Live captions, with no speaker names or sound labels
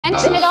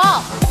Mention it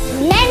all.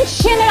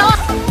 Mention it all.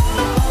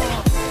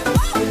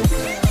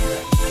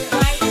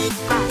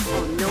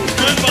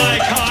 Goodbye,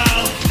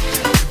 Kyle.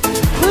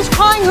 Who's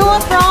calling who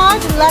up, Ron?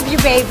 Love you,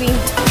 baby.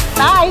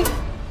 Bye.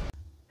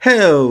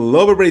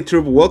 Hello, Beverly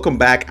troop. Welcome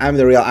back. I'm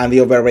the real Andy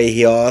of Beverly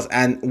Hills,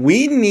 and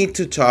we need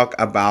to talk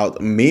about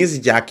Miss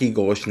Jackie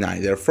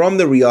Goldschneider from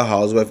the Real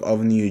Housewife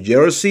of New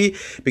Jersey,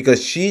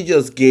 because she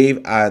just gave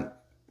a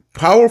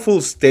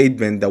powerful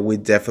statement that we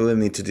definitely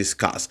need to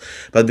discuss.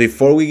 But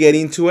before we get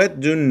into it,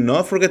 do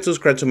not forget to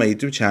subscribe to my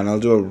YouTube channel.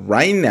 Do it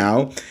right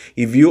now.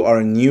 If you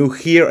are new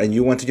here and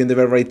you want to join the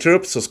Beverly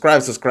troop,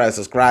 subscribe.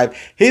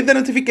 Hit the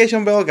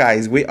notification bell,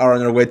 guys. We are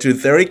on our way to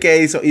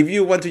 30K. So if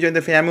you want to join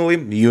the family,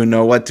 you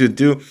know what to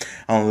do.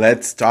 And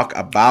let's talk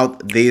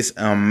about this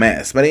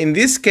mess. But in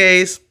this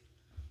case,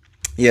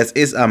 yes,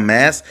 it's a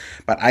mess,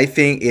 but I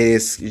think it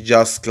is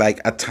just like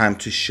a time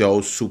to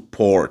show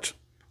support.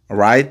 All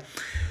right.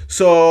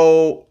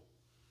 So,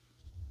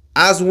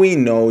 as we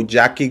know,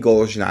 Jackie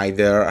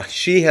Goldschneider,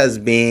 she has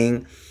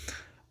been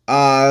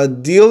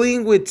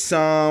dealing with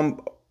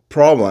some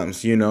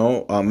problems,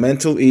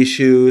 mental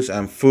issues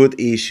and food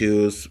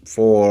issues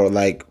for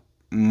like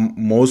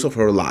most of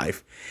her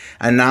life.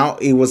 And now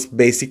it was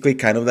basically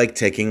kind of like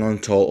taking on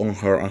toll on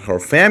her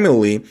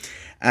family.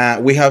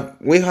 We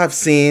have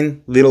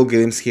seen little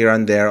glimpses here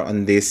and there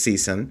on this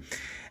season.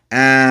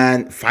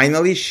 And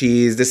finally,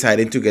 she's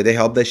decided to get the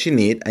help that she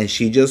needs. And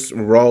she just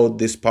wrote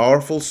this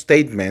powerful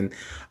statement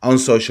on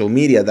social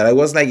media that I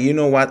was like, you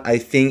know what? I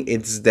think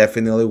it's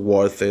definitely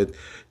worth it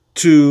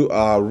to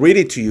read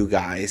it to you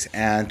guys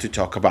and to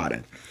talk about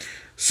it.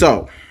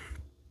 So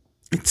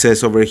it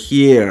says over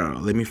here,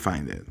 let me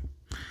find it.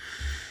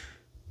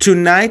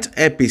 Tonight's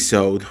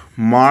episode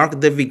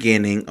marked the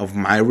beginning of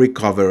my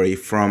recovery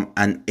from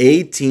an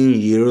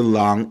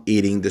 18-year-long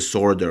eating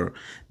disorder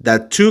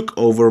that took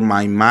over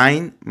my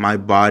mind, my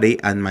body,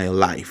 and my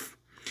life.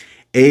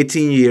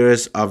 18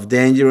 years of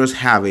dangerous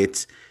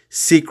habits,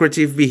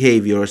 secretive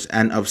behaviors,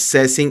 and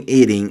obsessing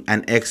eating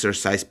and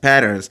exercise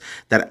patterns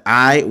that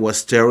I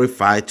was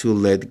terrified to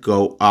let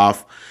go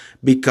of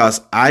because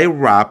I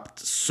wrapped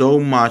so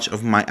much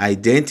of my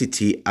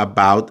identity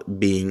about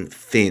being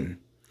thin.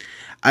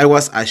 I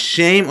was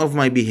ashamed of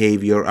my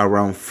behavior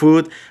around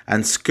food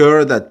and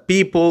scared that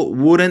people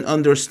wouldn't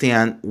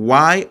understand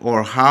why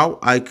or how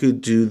I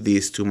could do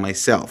this to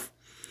myself.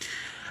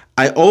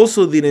 I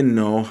also didn't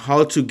know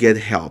how to get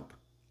help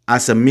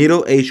as a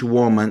middle-aged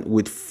woman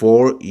with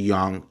 4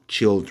 young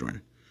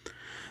children.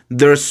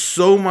 There's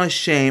so much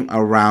shame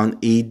around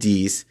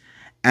EDs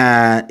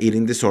and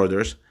eating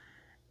disorders,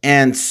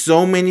 and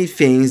so many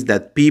things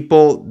that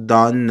people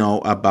don't know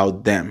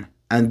about them.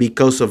 And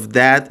because of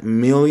that,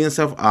 millions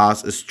of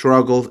us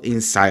struggle in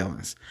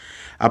silence.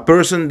 A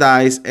person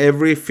dies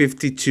every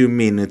 52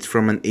 minutes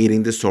from an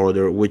eating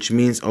disorder, which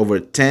means over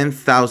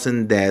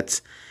 10,000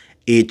 deaths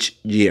each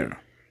year.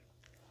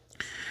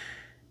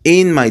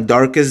 In my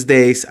darkest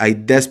days, I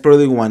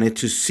desperately wanted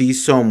to see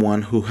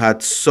someone who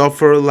had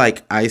suffered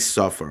like I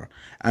suffer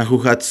and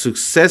who had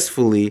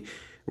successfully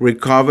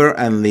recovered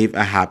and lived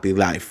a happy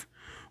life.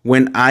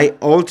 When I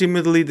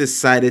ultimately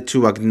decided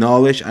to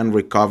acknowledge and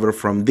recover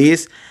from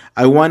this,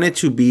 I wanted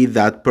to be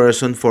that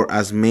person for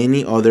as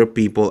many other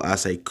people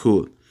as I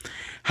could.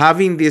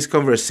 Having these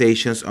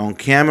conversations on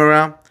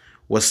camera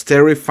was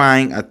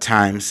terrifying at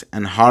times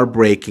and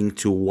heartbreaking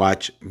to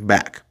watch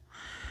back.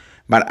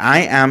 But I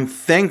am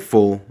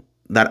thankful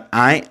that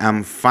I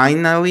am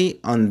finally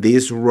on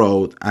this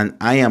road, and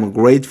I am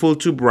grateful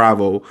to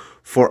Bravo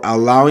for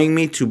allowing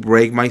me to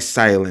break my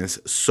silence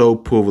so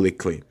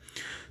publicly,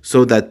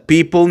 so that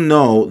people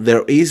know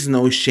there is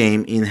no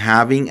shame in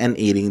having an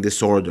eating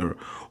disorder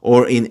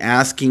or in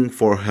asking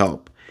for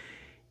help,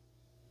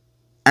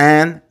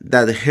 and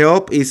that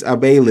help is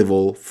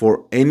available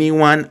for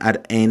anyone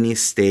at any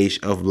stage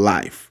of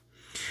life.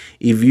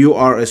 If you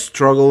are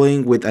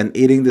struggling with an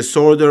eating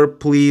disorder,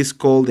 please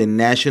call the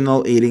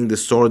National Eating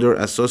Disorder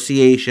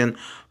Association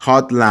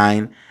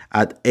hotline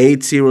at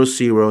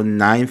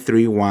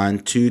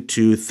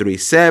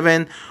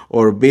 800-931-2237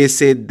 or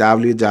visit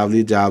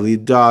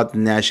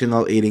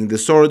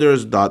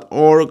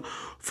www.nationaleatingdisorders.org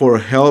for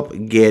help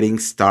getting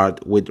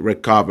started with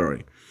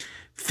recovery.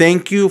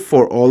 Thank you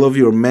for all of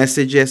your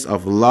messages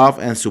of love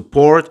and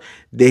support.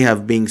 They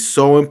have been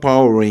so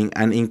empowering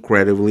and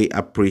incredibly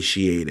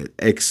appreciated.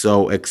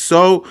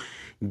 XOXO,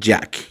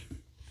 Jack.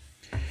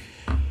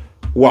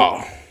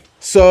 Wow.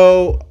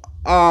 So,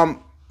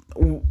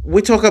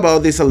 we talk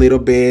about this a little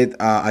bit.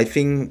 I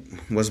think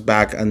was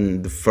back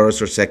on the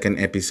first or second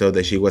episode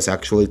that she was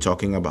actually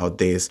talking about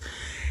this.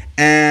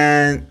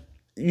 And,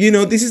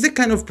 this is the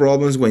kind of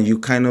problems when you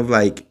kind of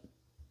like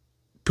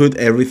put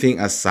everything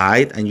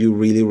aside and you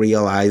really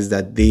realize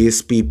that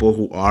these people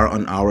who are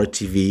on our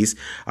TVs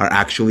are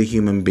actually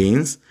human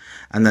beings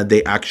and that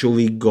they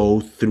actually go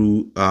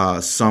through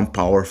some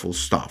powerful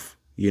stuff,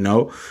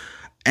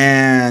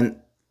 And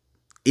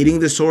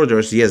eating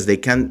disorders, yes, they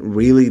can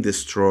really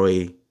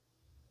destroy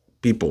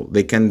people.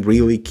 They can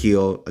really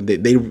kill.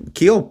 They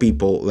kill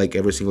people like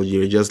every single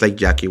year, just like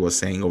Jackie was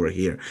saying over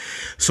here.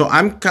 So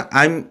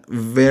I'm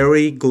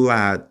very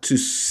glad to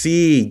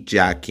see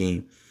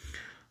Jackie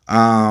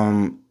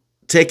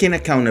taking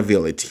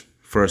accountability,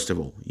 first of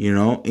all, you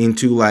know,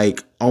 into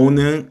like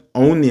owning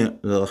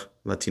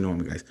Latino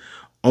guys,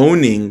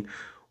 owning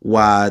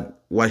what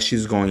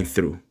she's going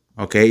through.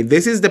 Okay,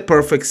 this is the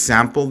perfect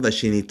sample that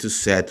she needs to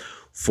set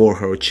for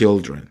her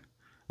children.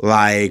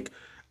 Like,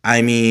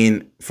 I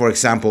mean, for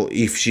example,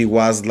 if she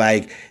was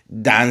like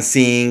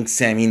dancing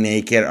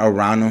semi-naked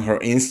around on her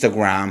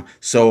Instagram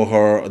so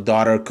her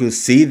daughter could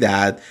see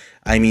that,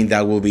 I mean,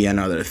 that will be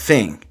another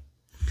thing.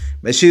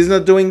 But she's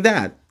not doing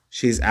that.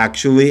 She's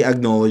actually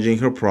acknowledging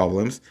her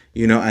problems,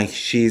 you know, and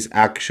she's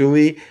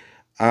actually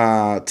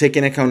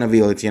taking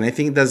accountability. And I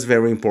think that's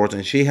very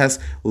important. She has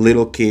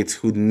little kids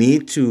who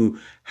need to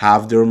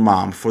have their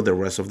mom for the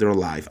rest of their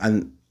life.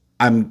 And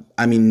I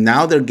mean,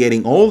 now they're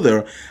getting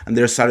older and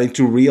they're starting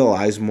to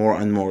realize more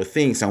and more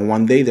things. And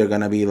one day they're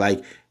going to be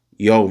like,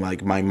 yo,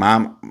 like my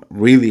mom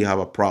really have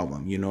a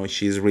problem. You know,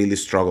 she's really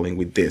struggling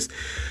with this.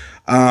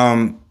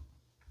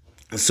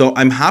 So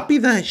I'm happy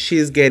that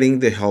she's getting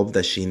the help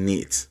that she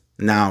needs.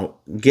 Now,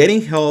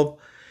 getting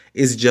help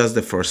is just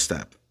the first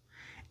step.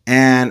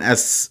 And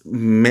as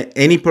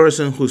any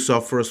person who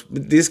suffers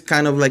this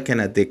kind of like an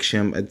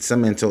addiction, it's a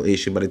mental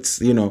issue, but it's,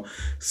 you know,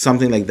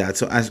 something like that.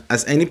 So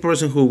as any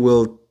person who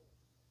will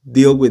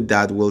deal with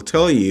that will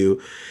tell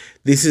you,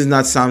 this is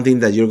not something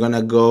that you're going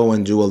to go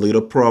and do a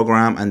little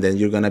program and then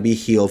you're going to be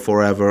healed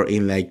forever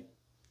in like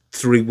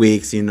 3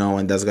 weeks, you know,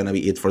 and that's going to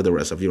be it for the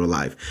rest of your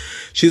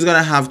life. She's going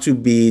to have to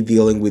be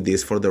dealing with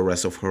this for the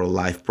rest of her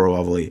life,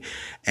 probably.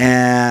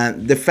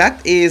 And the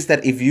fact is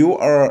that if you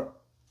are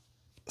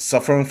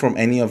suffering from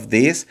any of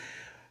this,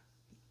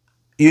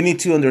 you need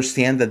to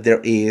understand that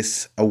there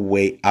is a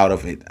way out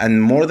of it.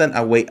 And more than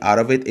a way out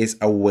of it is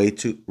a way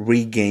to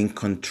regain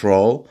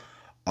control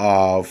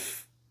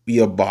of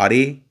your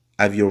body,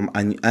 of your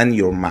and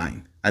your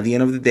mind. At the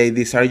end of the day,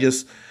 these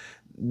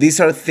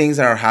are things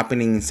that are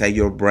happening inside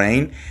your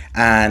brain.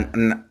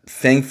 And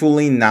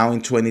thankfully now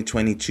in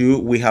 2022,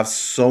 we have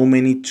so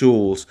many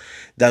tools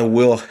that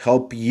will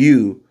help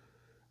you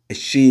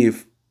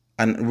achieve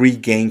and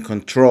regain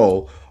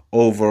control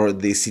over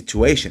these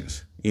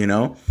situations, you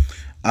know.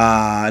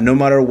 No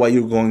matter what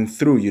you're going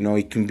through, you know,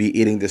 it can be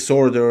eating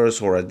disorders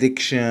or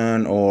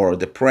addiction or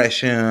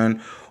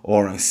depression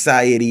or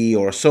anxiety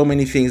or so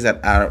many things that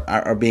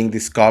are being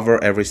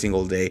discovered every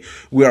single day.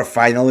 We are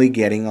finally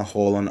getting a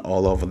hold on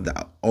all of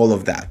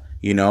that,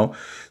 you know.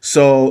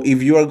 So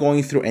if you are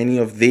going through any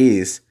of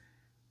these,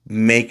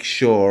 make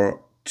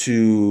sure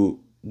to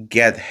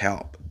get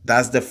help.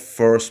 That's the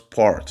first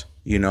part,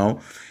 you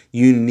know.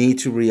 You need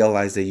to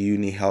realize that you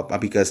need help,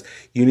 because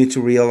you need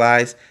to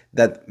realize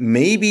that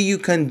maybe you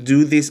can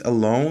do this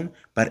alone,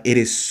 but it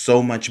is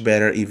so much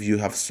better if you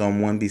have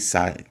someone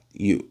beside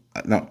you,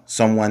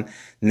 someone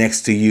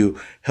next to you,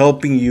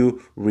 helping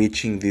you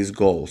reaching these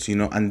goals, you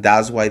know. And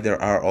that's why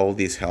there are all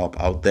this help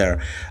out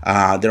there.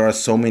 There are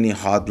so many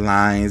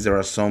hotlines, there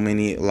are so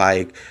many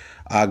like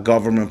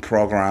government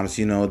programs,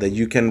 you know, that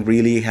you can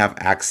really have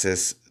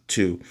access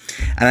to.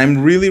 And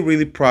I'm really,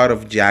 really proud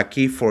of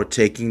Jackie for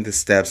taking the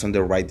steps on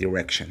the right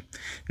direction.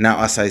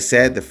 Now, as I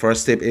said, the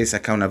first step is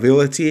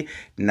accountability.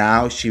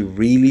 Now she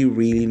really,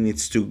 really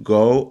needs to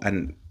go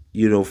and,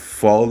 you know,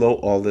 follow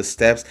all the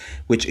steps,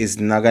 which is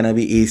not gonna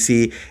be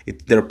easy.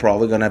 There are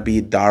probably gonna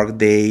be dark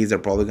days, there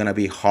are probably gonna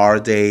be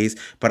hard days,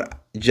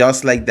 but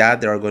just like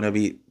that, there are gonna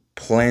be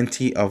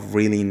plenty of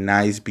really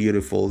nice,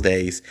 beautiful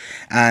days.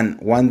 And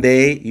one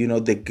day, you know,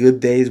 the good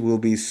days will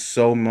be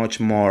so much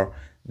more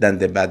than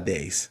the bad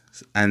days.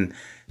 And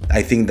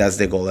I think that's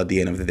the goal at the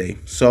end of the day.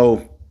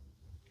 So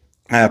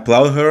I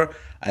applaud her.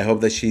 I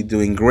hope that she's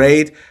doing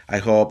great. I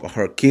hope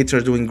her kids are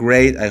doing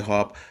great. I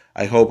hope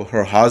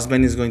her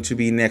husband is going to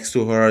be next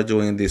to her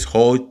during this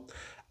whole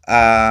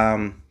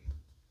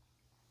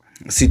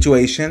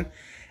situation.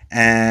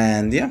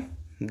 And yeah,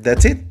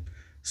 that's it.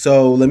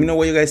 So let me know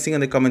what you guys think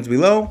in the comments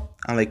below.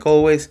 And like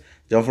always,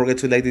 don't forget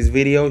to like this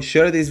video,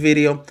 share this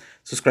video,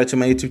 subscribe to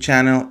my YouTube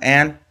channel,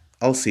 and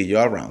I'll see you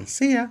around.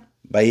 See ya.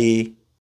 Bye.